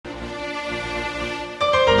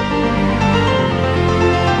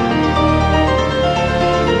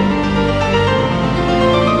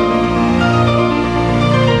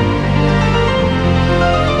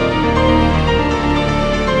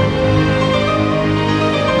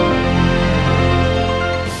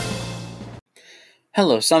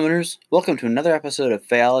Hello, Summoners! Welcome to another episode of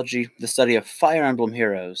Phaeology, the study of Fire Emblem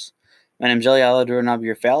heroes. My name is Eliala, and I'll be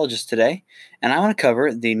your Phaeologist today, and I want to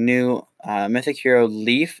cover the new Mythic Hero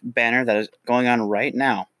Leaf banner that is going on right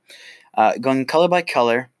now. Going color by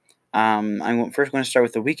color, I'm first going to start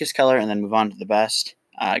with the weakest color and then move on to the best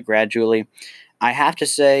gradually. I have to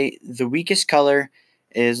say, the weakest color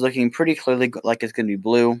is looking pretty clearly like it's going to be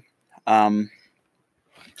blue.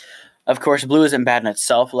 Of course, blue isn't bad in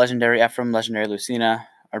itself. Legendary Ephraim, Legendary Lucina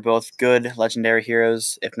are both good legendary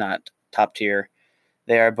heroes, if not top tier.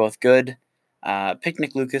 They are both good.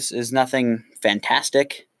 Picnic Lucas is nothing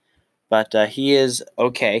fantastic, but he is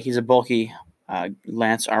okay. He's a bulky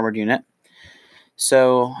lance armored unit.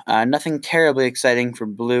 So nothing terribly exciting for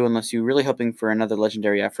blue unless you're really hoping for another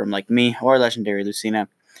legendary Ephraim like me or legendary Lucina.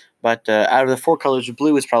 But out of the four colors,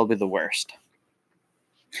 blue is probably the worst.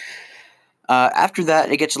 After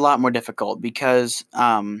that, it gets a lot more difficult because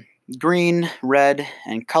green, red,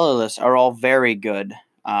 and colorless are all very good.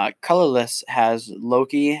 Colorless has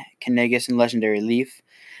Loki, Kanagas, and Legendary Leaf.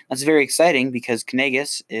 That's very exciting because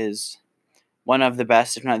Kanagas is one of the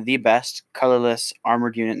best, if not the best, colorless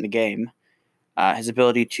armored unit in the game. His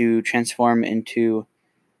ability to transform into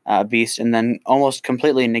a beast and then almost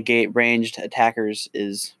completely negate ranged attackers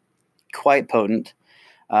is quite potent.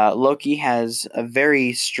 Loki has a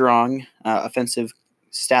very strong offensive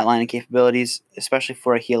stat line and capabilities, especially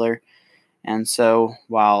for a healer. And so,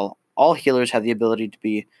 while all healers have the ability to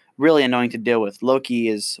be really annoying to deal with, Loki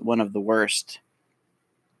is one of the worst.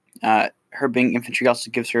 Her being infantry also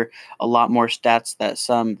gives her a lot more stats that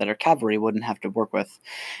some that are cavalry wouldn't have to work with.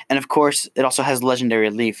 And of course, it also has Legendary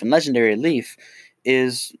Leaf, and Legendary Leaf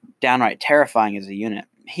is downright terrifying as a unit.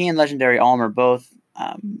 He and Legendary Alm are both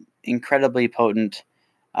incredibly potent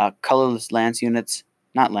colorless lance units,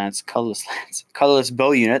 colorless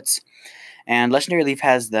bow units. And Legendary Leaf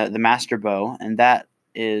has the Master Bow, and that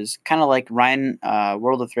is kind of like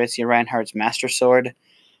World of Thracia Reinhardt's Master Sword,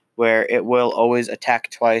 where it will always attack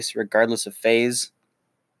twice regardless of phase.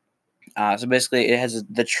 So basically, it has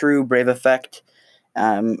the true Brave effect.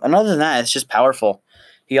 And other than that, it's just powerful.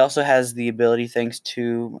 He also has the ability, thanks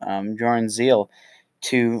to Joran Zeal,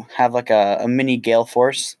 to have like a mini Gale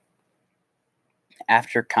Force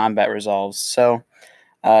after combat resolves. So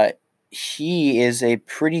he is a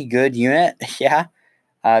pretty good unit. Yeah.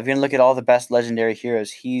 If you're going to look at all the best legendary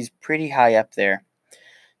heroes, he's pretty high up there.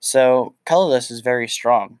 So colorless is very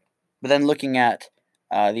strong. But then looking at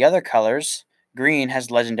the other colors, green has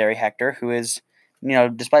legendary Hector, who is,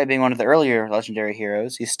 despite being one of the earlier legendary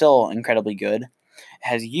heroes, he's still incredibly good. It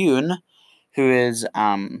has Yoon, who is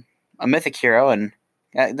a mythic hero, and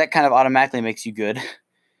that kind of automatically makes you good.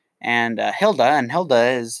 And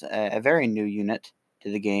Hilda is a very new unit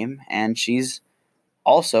to the game, and she's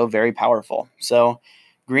also very powerful. So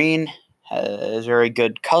green is very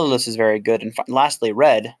good, colorless is very good, and lastly,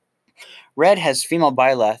 red. Red has female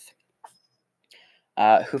Byleth,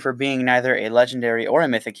 who, for being neither a legendary or a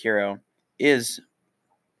mythic hero, is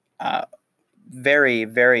very,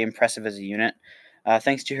 very impressive as a unit.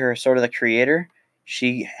 Thanks to her Sword of the Creator,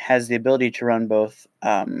 she has the ability to run both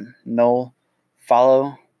null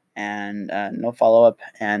follow and no follow-up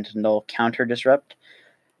and null counter disrupt.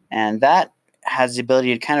 And that has the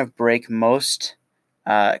ability to kind of break most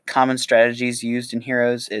common strategies used in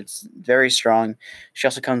heroes. It's very strong. She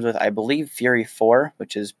also comes with, I believe, Fury 4,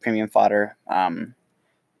 which is premium fodder,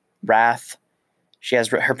 Wrath. She has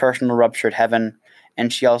her personal Ruptured Heaven,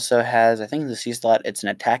 and she also has, I think the C slot, it's an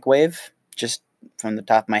attack wave, just from the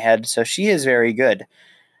top of my head. So she is very good.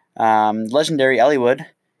 Legendary Eliwood,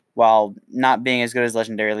 while not being as good as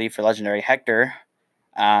Legendary Leaf or Legendary Hector,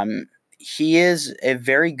 he is a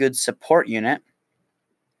very good support unit,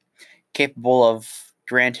 capable of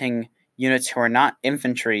granting units who are not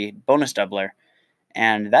infantry bonus doubler,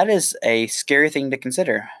 and that is a scary thing to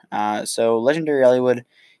consider. So Legendary Eliwood,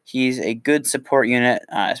 he's a good support unit,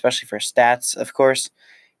 especially for stats. Of course,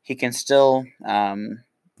 he can still work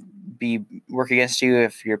against you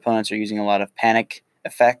if your opponents are using a lot of panic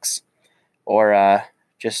effects, or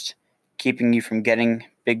just keeping you from getting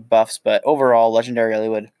big buffs. But overall, Legendary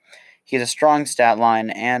Eliwood, he has a strong stat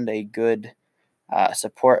line and a good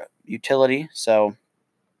support utility. So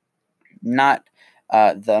not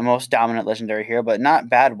the most dominant legendary hero, but not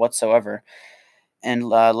bad whatsoever. And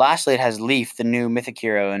lastly, it has Leaf, the new mythic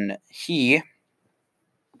hero, and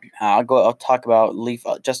I'll talk about Leaf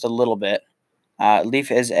just a little bit.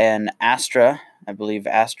 Leaf is an Astra, I believe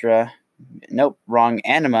Nope, wrong.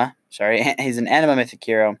 Anima. Sorry, he's an Anima mythic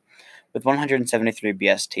hero with 173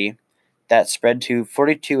 BST. That's spread to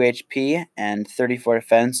 42 HP and 34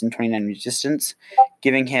 defense and 29 resistance,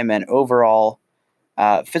 giving him an overall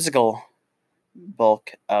physical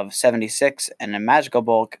bulk of 76 and a magical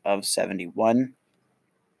bulk of 71.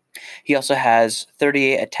 He also has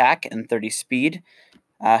 38 attack and 30 speed.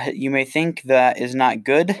 You may think that is not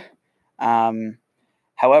good.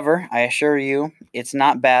 However, I assure you, it's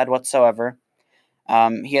not bad whatsoever.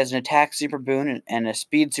 He has an attack super boon and a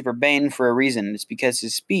speed super bane for a reason. It's because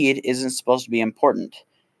his speed isn't supposed to be important,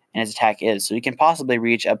 and his attack is. So he can possibly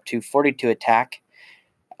reach up to 42 attack.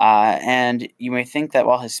 And you may think that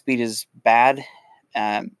while his speed is bad,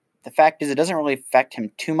 the fact is it doesn't really affect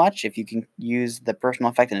him too much if you can use the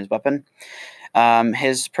personal effect in his weapon.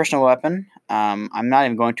 His personal weapon, I'm not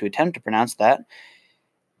even going to attempt to pronounce that.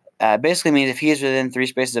 Basically means if he is within 3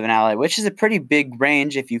 spaces of an ally, which is a pretty big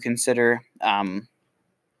range if you consider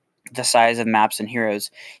the size of maps and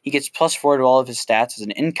heroes. He gets +4 to all of his stats as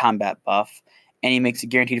an in-combat buff, and he makes a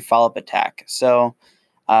guaranteed follow-up attack. So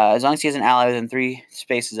as long as he has an ally within 3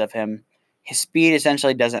 spaces of him, his speed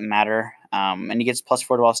essentially doesn't matter, and he gets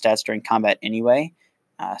 +4 to all stats during combat anyway.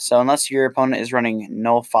 So unless your opponent is running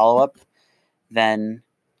no follow-up, then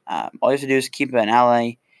all you have to do is keep an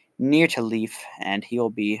ally near to Leaf, and he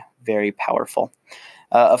will be very powerful.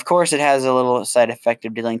 Of course, it has a little side effect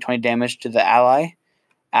of dealing 20 damage to the ally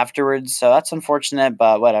afterwards, so that's unfortunate,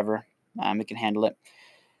 but whatever. We can handle it.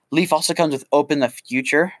 Leaf also comes with Open the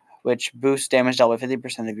Future, which boosts damage dealt by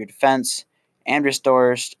 50% of your defense and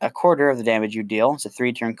restores a quarter of the damage you deal. It's a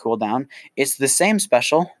 3-turn cooldown. It's the same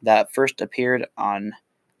special that first appeared on,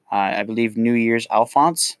 I believe, New Year's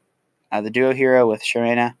Alphonse, the duo hero with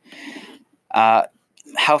Sharena.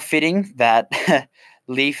 How fitting that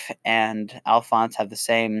Leaf and Alphonse have the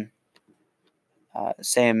same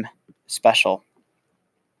special.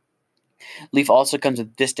 Leaf also comes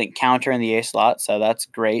with Distant Counter in the A slot, so that's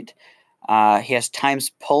great. He has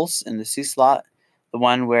Times Pulse in the C slot, the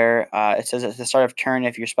one where it says at the start of turn,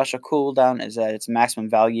 if your special cooldown is at its maximum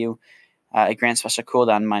value, it grants special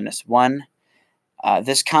cooldown -1.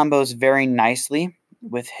 This combos very nicely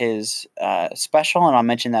with his special, and I'll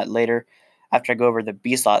mention that later after I go over the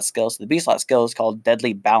B slot skill. So the B slot skill is called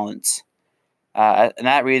Deadly Balance. And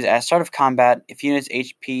that reads, at start of combat, if unit's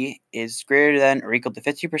HP is greater than or equal to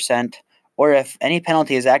 50%, or if any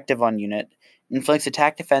penalty is active on unit, inflicts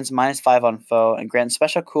attack defense -5 on foe, and grants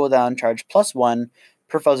special cooldown charge +1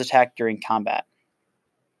 per foe's attack during combat.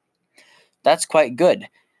 That's quite good.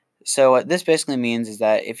 So what this basically means is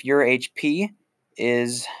that if your HP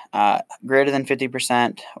is greater than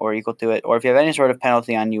 50% or equal to it, or if you have any sort of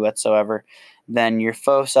penalty on you whatsoever, then your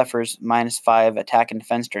foe suffers -5 attack and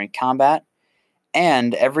defense during combat,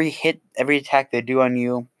 and every attack they do on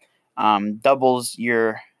you doubles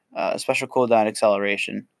your special cooldown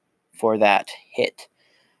acceleration for that hit.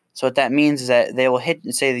 So what that means is that they will hit,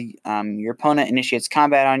 say your opponent initiates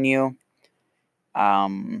combat on you,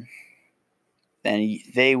 then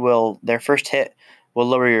their first hit will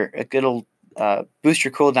lower it'll boost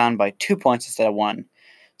your cooldown by 2 points instead of 1.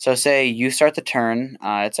 So say you start the turn,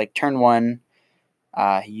 it's like turn 1,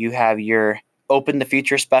 you have your Open the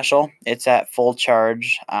Future special. It's at full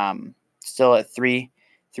charge, still at 3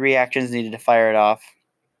 actions needed to fire it off.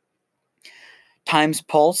 Times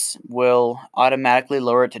Pulse will automatically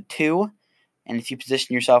lower it to 2, and if you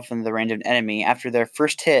position yourself in the range of an enemy, after their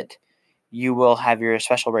first hit, you will have your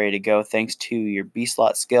special ready to go thanks to your B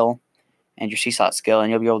slot skill and your C slot skill, and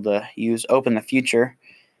you'll be able to use Open the Future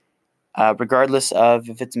regardless of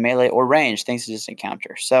if it's melee or range, thanks to Distant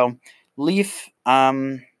Counter. So Leaf,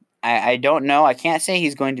 I don't know. I can't say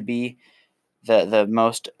he's going to be the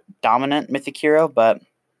most dominant mythic hero, but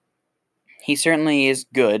he certainly is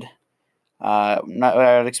good. I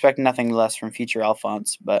would expect nothing less from future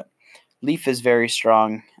Alphonse, but Leaf is very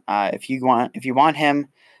strong. If you want him,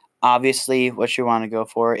 obviously what you want to go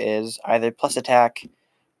for is either plus attack,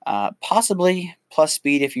 possibly plus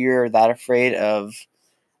speed if you're that afraid of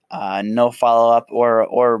no follow-up,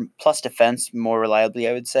 or plus defense more reliably,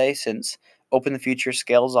 I would say, since Open the Future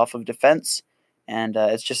scales off of defense, and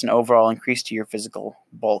it's just an overall increase to your physical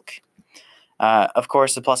bulk. Of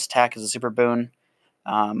course, the plus attack is a super boon.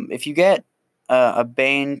 If you get a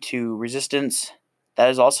Bane to resistance, that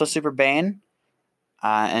is also super Bane,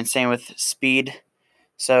 and same with speed.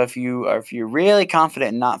 So if you're really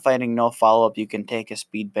confident in not fighting no follow-up, you can take a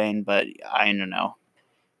speed Bane, but I don't know.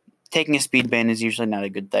 Taking a speed Bane is usually not a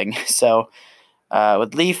good thing. So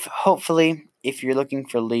with Leaf, hopefully, if you're looking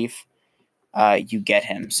for Leaf, you get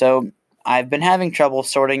him. So I've been having trouble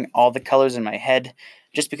sorting all the colors in my head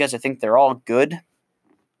just because I think they're all good.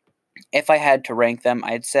 If I had to rank them,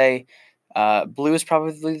 I'd say blue is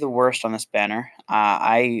probably the worst on this banner.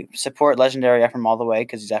 I support Legendary Ephraim all the way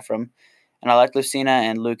because he's Ephraim, and I like Lucina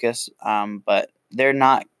and Lucas, but they're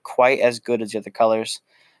not quite as good as the other colors.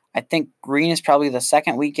 I think green is probably the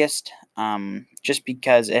second weakest, just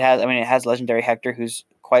because it has Legendary Hector, who's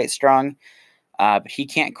quite strong, but he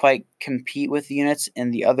can't quite compete with the units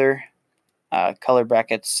in the other color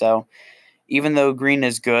brackets. So even though green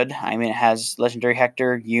is good, it has Legendary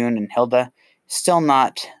Hector, Yoon, and Hilda, still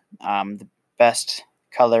not the best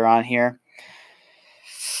color on here.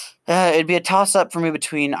 It'd be a toss-up for me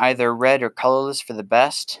between either red or colorless for the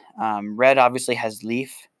best. Red obviously has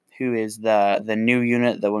Leaf, who is the new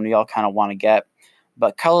unit, the one we all kind of want to get.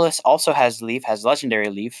 But colorless also has Leaf, has Legendary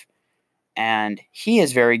Leaf, and he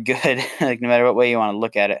is very good, like no matter what way you want to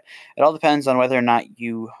look at it. It all depends on whether or not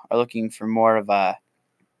you are looking for more of a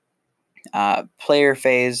player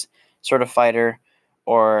phase sort of fighter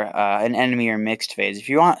or an enemy or mixed phase. If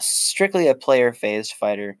you want strictly a player phase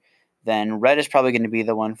fighter, then red is probably going to be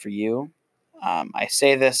the one for you. I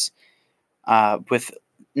say this with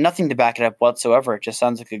nothing to back it up whatsoever. It just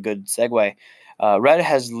sounds like a good segue. Red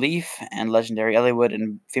has Leaf and Legendary Eliwood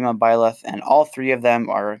and Female Byleth, and all three of them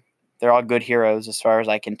they're all good heroes as far as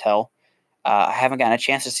I can tell. I haven't gotten a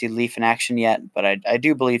chance to see Leaf in action yet, but I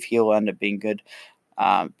do believe he will end up being good.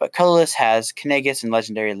 But colorless has Kinagus and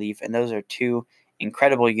Legendary Leaf, and those are two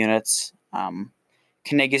incredible units.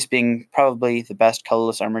 Kinagus being probably the best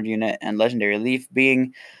colorless armored unit, and Legendary Leaf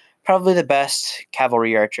being probably the best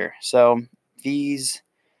cavalry archer. So these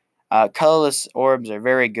colorless orbs are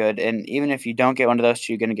very good, and even if you don't get one of those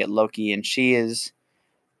two, you're going to get Loki, and she is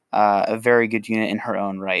a very good unit in her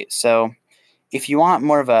own right. So if you want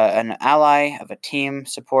more of an ally, of a team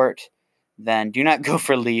support, then do not go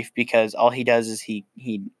for Leaf, because all he does is he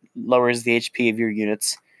lowers the HP of your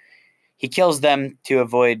units. He kills them to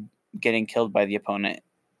avoid getting killed by the opponent.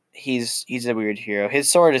 He's a weird hero. His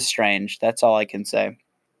sword is strange. That's all I can say.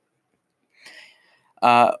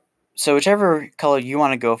 So whichever color you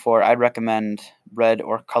want to go for, I'd recommend red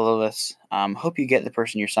or colorless. Hope you get the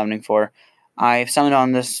person you're summoning for. I've summoned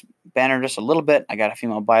on this banner just a little bit. I got a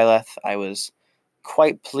Female Byleth. I was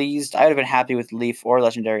quite pleased. I would have been happy with Leaf or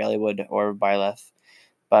Legendary Eliwood or Byleth.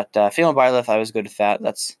 But Female Byleth, I was good with that.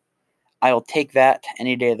 I will take that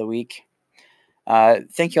any day of the week.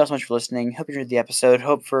 Thank you all so much for listening. Hope you enjoyed the episode.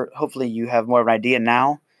 Hopefully you have more of an idea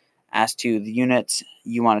now as to the units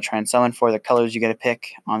you want to try and summon for, the colors you got to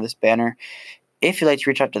pick on this banner. If you'd like to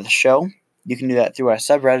reach out to the show, you can do that through our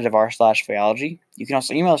subreddit of r/Phaeology. You can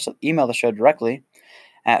also email the show directly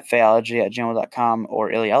at phaeology@gmail.com or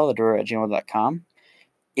ilialador@gmail.com.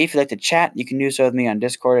 If you'd like to chat, you can do so with me on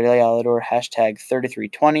Discord at ilialador,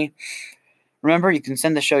 #3320. Remember, you can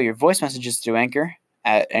send the show your voice messages through Anchor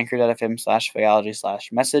at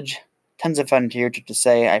anchor.fm/phaeology/message. Tons of fun here to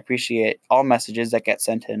say. I appreciate all messages that get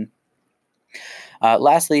sent in.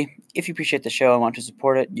 Lastly, if you appreciate the show and want to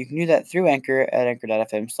support it, you can do that through Anchor at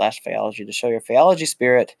anchor.fm/phaeology to show your phaeology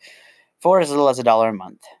spirit for as little as $1 a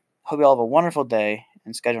month. Hope you all have a wonderful day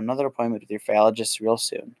and schedule another appointment with your phaeologist real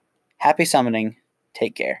soon. Happy summoning.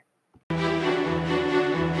 Take care.